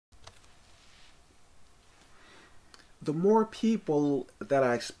The more people that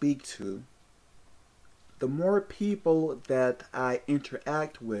I speak to, the more people that I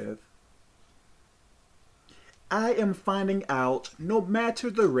interact with, I am finding out, no matter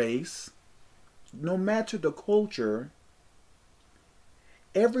the race, no matter the culture,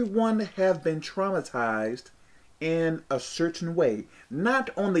 everyone has been traumatized in a certain way. Not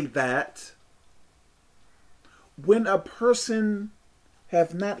only that, when a person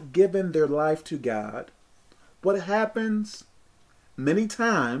have not given their life to God, what happens many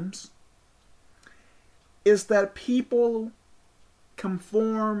times is that people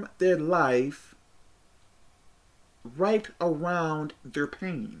conform their life right around their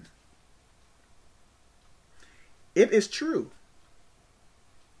pain. It is true.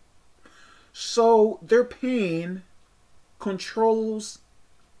 So their pain controls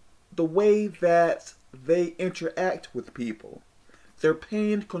the way that they interact with people. Their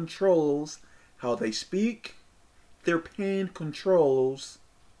pain controls how they speak. Their pain controls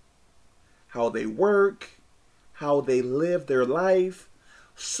how they work, how they live their life,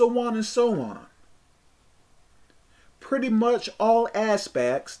 so on and so on. Pretty much all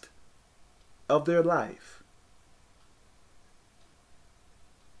aspects of their life.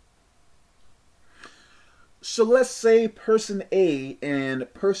 So let's say person A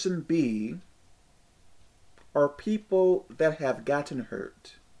and person B are people that have gotten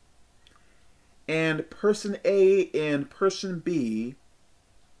hurt. And person A and person B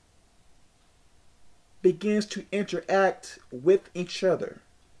begins to interact with each other.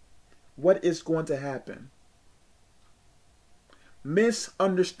 What is going to happen?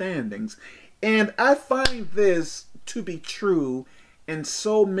 Misunderstandings. And I find this to be true in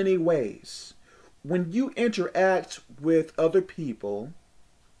so many ways. When you interact with other people,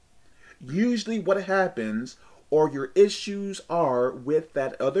 usually what happens, or your issues are with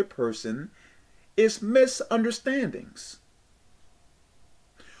that other person, is misunderstandings.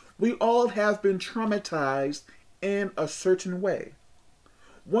 We all have been traumatized in a certain way.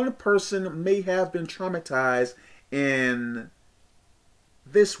 One person may have been traumatized in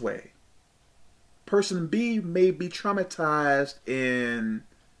this way. Person B may be traumatized in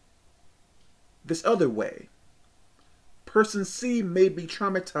this other way. Person C may be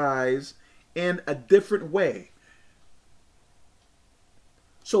traumatized in a different way.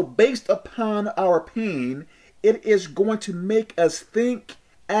 So based upon our pain, it is going to make us think,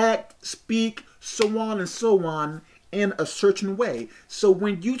 act, speak, so on and so on in a certain way. So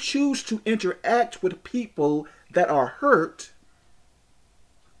when you choose to interact with people that are hurt,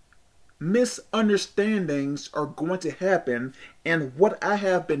 misunderstandings are going to happen. And what I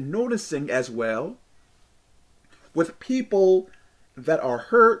have been noticing as well, with people that are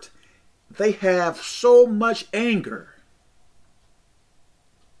hurt, they have so much anger.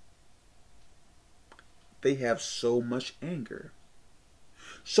 They have so much anger.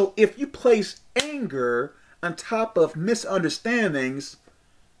 So if you place anger on top of misunderstandings,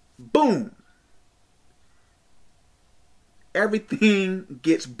 boom, everything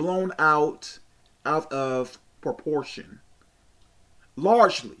gets blown out of proportion.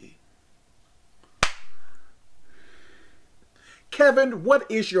 Largely. Kevin, what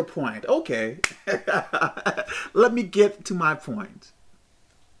is your point? Okay. Let me get to my point.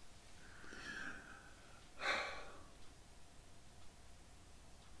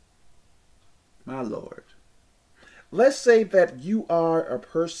 My Lord. Let's say that you are a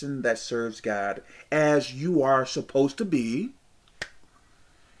person that serves God as you are supposed to be,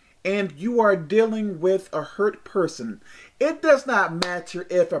 and you are dealing with a hurt person. It does not matter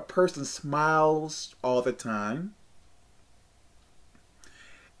if a person smiles all the time.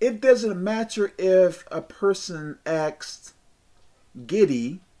 It doesn't matter if a person acts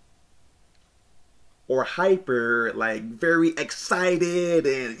giddy or hyper, like very excited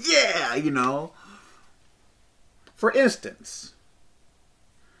and yeah, you know. For instance,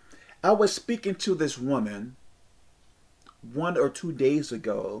 I was speaking to this woman 1 or 2 days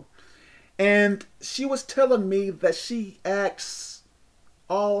ago, and she was telling me that she acts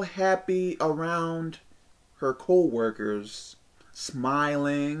all happy around her co-workers,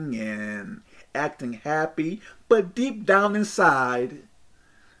 smiling and acting happy, but deep down inside,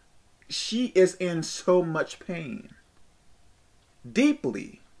 she is in so much pain.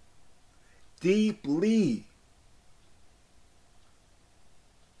 Deeply. Deeply.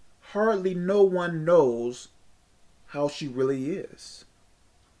 Hardly no one knows how she really is.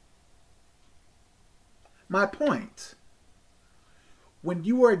 My point. When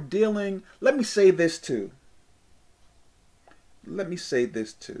you are dealing, let me say this too. When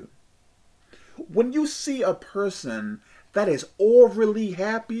you see a person that is overly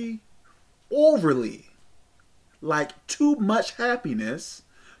happy, overly, like too much happiness,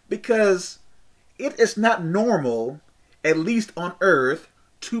 because it is not normal, at least on earth,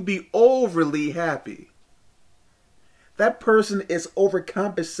 to be overly happy. That person is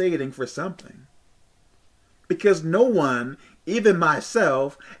overcompensating for something. Because no one, even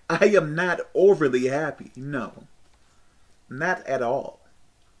myself, I am not overly happy. No, not at all.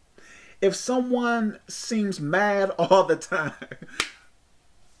 If someone seems mad all the time,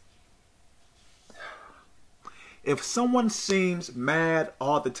 if someone seems mad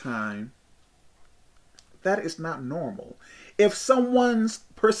all the time, that is not normal. If someone's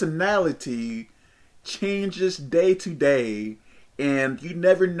personality changes day to day and you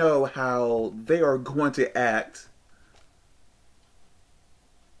never know how they are going to act,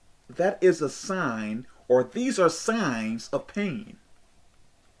 that is a sign, or these are signs of pain.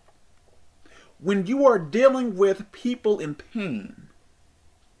 When you are dealing with people in pain,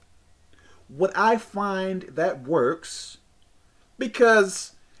 what I find that works,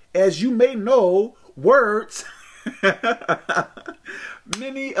 because as you may know, words,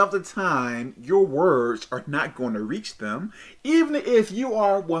 many of the time, your words are not going to reach them. Even if you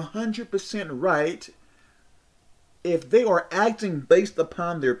are 100% right, if they are acting based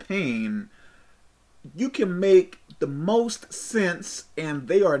upon their pain, you can make the most sense and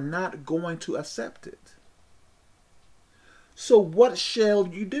they are not going to accept it. So what shall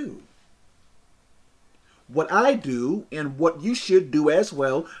you do? What I do, and what you should do as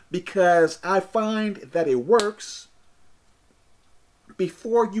well, because I find that it works,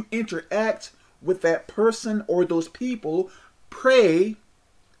 before you interact with that person or those people, pray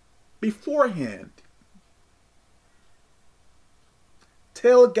beforehand.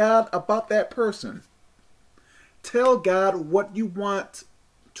 Tell God about that person. Tell God what you want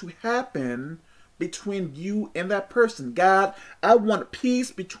to happen between you and that person. God, I want peace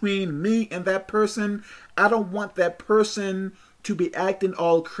between me and that person. I don't want that person to be acting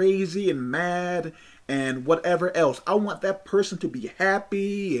all crazy and mad and whatever else. I want that person to be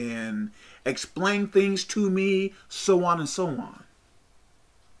happy and explain things to me, so on and so on.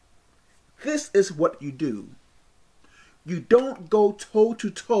 This is what you do. You don't go toe to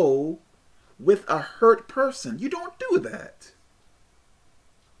toe with a hurt person. You don't do that.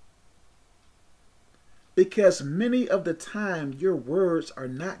 Because many of the time your words are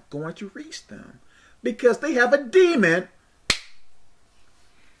not going to reach them. Because they have a demon.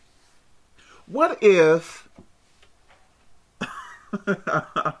 What if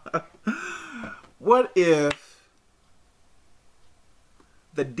what if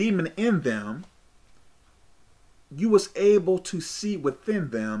the demon in them, you was able to see within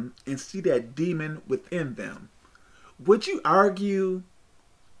them and see that demon within them? Would you argue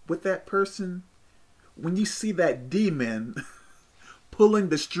with that person when you see that demon pulling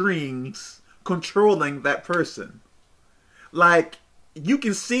the strings, controlling that person? Like, you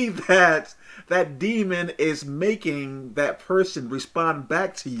can see that that demon is making that person respond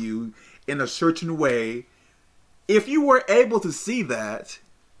back to you in a certain way. If you were able to see that,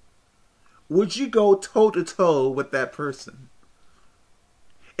 would you go toe-to-toe with that person?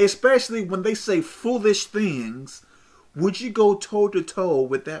 Especially when they say foolish things, would you go toe-to-toe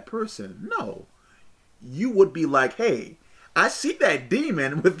with that person? No. You would be like, hey, I see that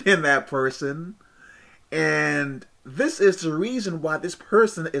demon within that person, and this is the reason why this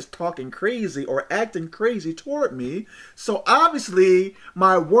person is talking crazy or acting crazy toward me. So obviously,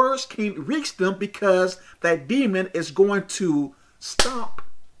 my words can't reach them because that demon is going to stomp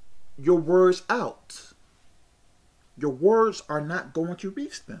your words out. Your words are not going to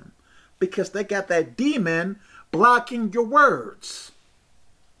reach them because they got that demon blocking your words.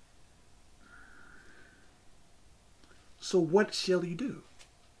 So what shall you do?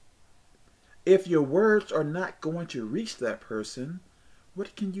 If your words are not going to reach that person,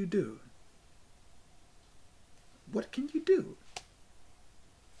 what can you do? What can you do?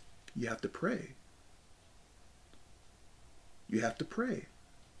 You have to pray. You have to pray.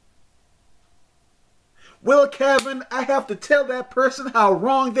 Well, Kevin, I have to tell that person how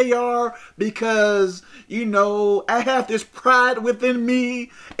wrong they are because, you know, I have this pride within me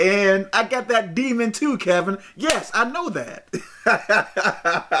and I got that demon too, Kevin. Yes, I know that.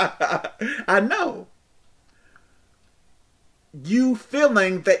 I know. You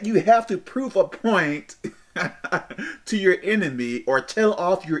feeling that you have to prove a point to your enemy or tell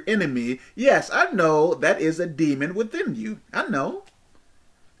off your enemy. Yes, I know that is a demon within you. I know.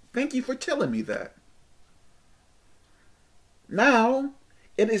 Thank you for telling me that. Now,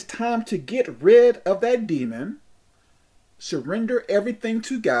 it is time to get rid of that demon, surrender everything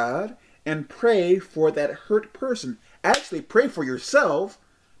to God, and pray for that hurt person. Actually, pray for yourself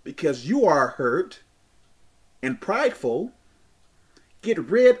because you are hurt. and prideful, get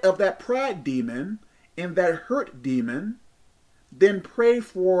rid of that pride demon and that hurt demon, then pray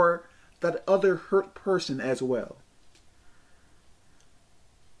for that other hurt person as well.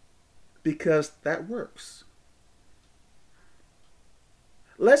 Because that works.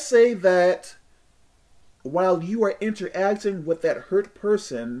 Let's say that while you are interacting with that hurt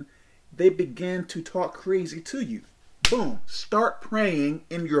person, they begin to talk crazy to you. Boom. Start praying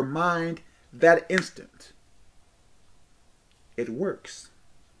in your mind that instant. It works.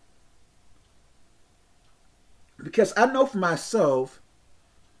 Because I know for myself,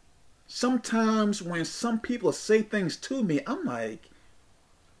 sometimes when some people say things to me, I'm like,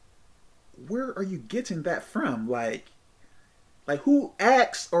 where are you getting that from? Like who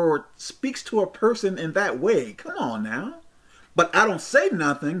acts or speaks to a person in that way? Come on now. But I don't say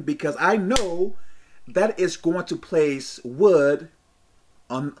nothing because I know that is going to place wood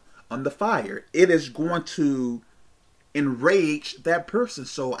on the fire. It is going to enrage that person.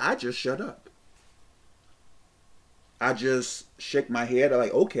 So I just shut up. I just shake my head. I'm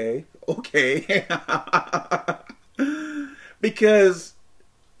like, okay. Because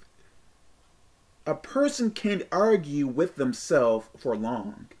a person can't argue with themselves for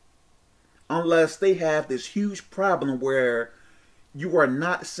long unless they have this huge problem where you are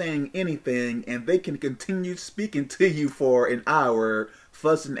not saying anything and they can continue speaking to you for an hour,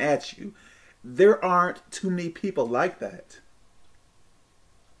 fussing at you. There aren't too many people like that.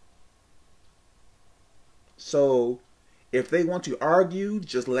 So if they want to argue,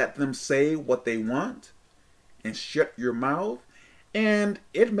 just let them say what they want and shut your mouth. And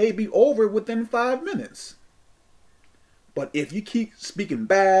it may be over within 5 minutes. But if you keep speaking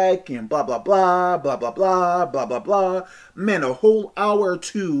back and blah, blah, blah, blah, blah, blah, blah, blah, blah, man, a whole hour or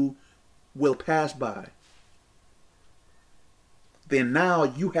two will pass by. Then now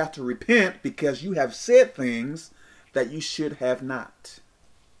you have to repent because you have said things that you should have not.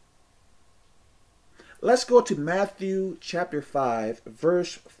 Let's go to Matthew chapter 5,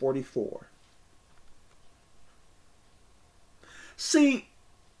 verse 44. See,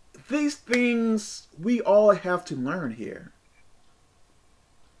 these things we all have to learn here.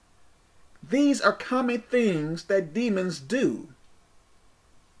 These are common things that demons do.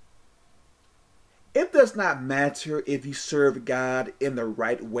 It does not matter if you serve God in the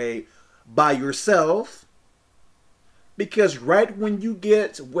right way by yourself, because right when you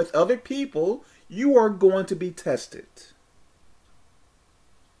get with other people, you are going to be tested.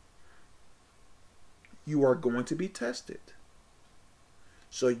 You are going to be tested.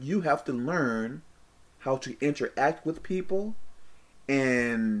 So you have to learn how to interact with people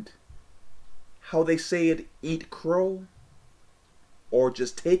and how they say it, eat crow or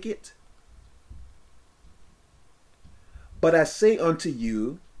just take it. But I say unto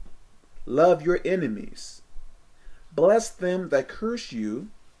you, love your enemies, bless them that curse you,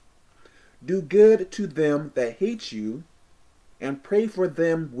 do good to them that hate you, and pray for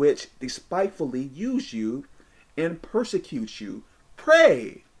them which despitefully use you and persecute you.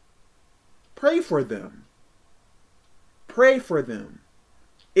 Pray. Pray for them. Pray for them.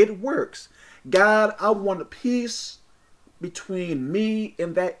 It works. God, I want a peace between me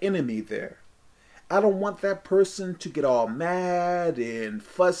and that enemy there. I don't want that person to get all mad and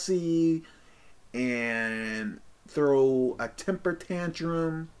fussy and throw a temper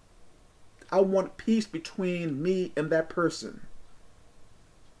tantrum. I want peace between me and that person.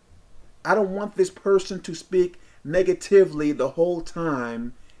 I don't want this person to speak negatively the whole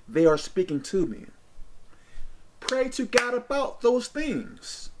time they are speaking to me. Pray to God about those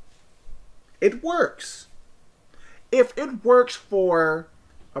things. It works. If it works for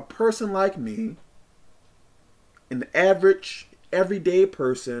a person like me, an average, everyday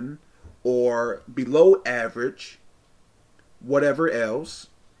person, or below average, whatever else,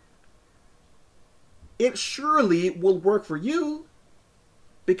 it surely will work for you.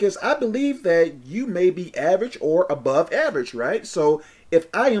 Because I believe that you may be average or above average, right? So if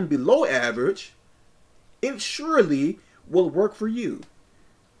I am below average, it surely will work for you.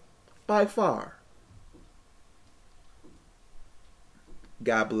 By far.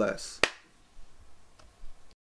 God bless.